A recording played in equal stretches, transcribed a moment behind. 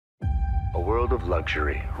A world of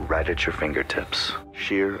luxury right at your fingertips.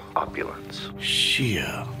 Sheer opulence.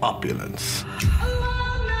 Sheer opulence.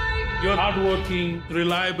 You're hardworking,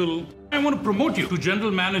 reliable. I want to promote you to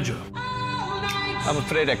general manager. I'm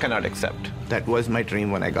afraid I cannot accept. That was my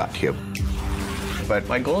dream when I got here. But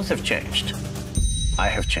my goals have changed. I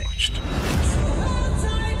have changed.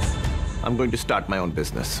 I'm going to start my own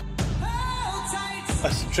business.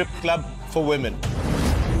 A strip club for women.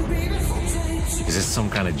 Is this some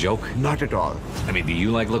kind of joke? Not at all. I mean, do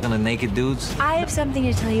you like looking at naked dudes? I have something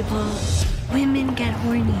to tell you, Paul. Women get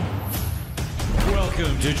horny.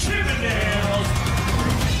 Welcome to Chippendales.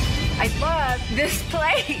 I love this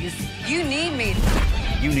place. You need me.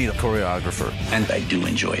 You need a choreographer. And I do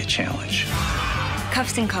enjoy a challenge.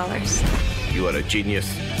 Cuffs and collars. You are a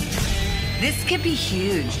genius. This could be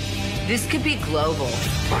huge. This could be global.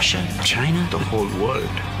 Russia, China, The whole world.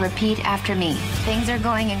 Repeat after me. Things are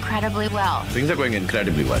going incredibly well. Things are going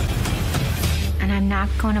incredibly well. And I'm not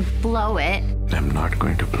going to blow it. I'm not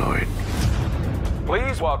going to blow it.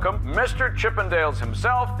 Please welcome Mr. Chippendales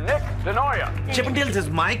himself, Nick DeNoia. Chippendales is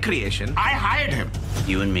my creation. I hired him.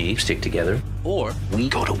 you and me stick together, or we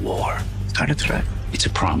go to war. It's not a threat. It's a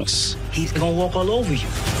promise. He's gonna walk all over you.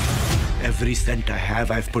 Every cent I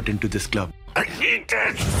have, I've put into this club. I need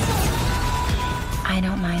this. I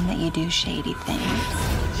don't mind that you do shady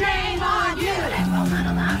things. Shame on you! But I will not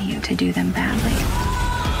allow you to do them badly.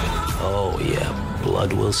 Oh, yeah.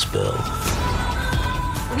 Blood will spill.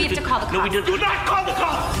 We have to call the cops. No, we do not call the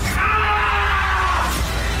cops!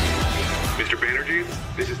 Mr. Banerjee,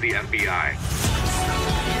 this is the FBI.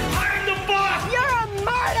 I'm the boss! You're a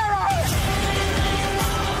murderer!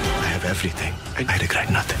 I have everything. I regret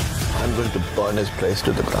nothing. I'm going to burn his place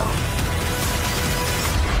to the ground.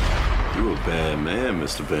 You a bad man,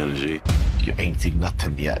 Mr. Banerjee. You ain't seen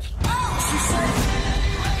nothing yet.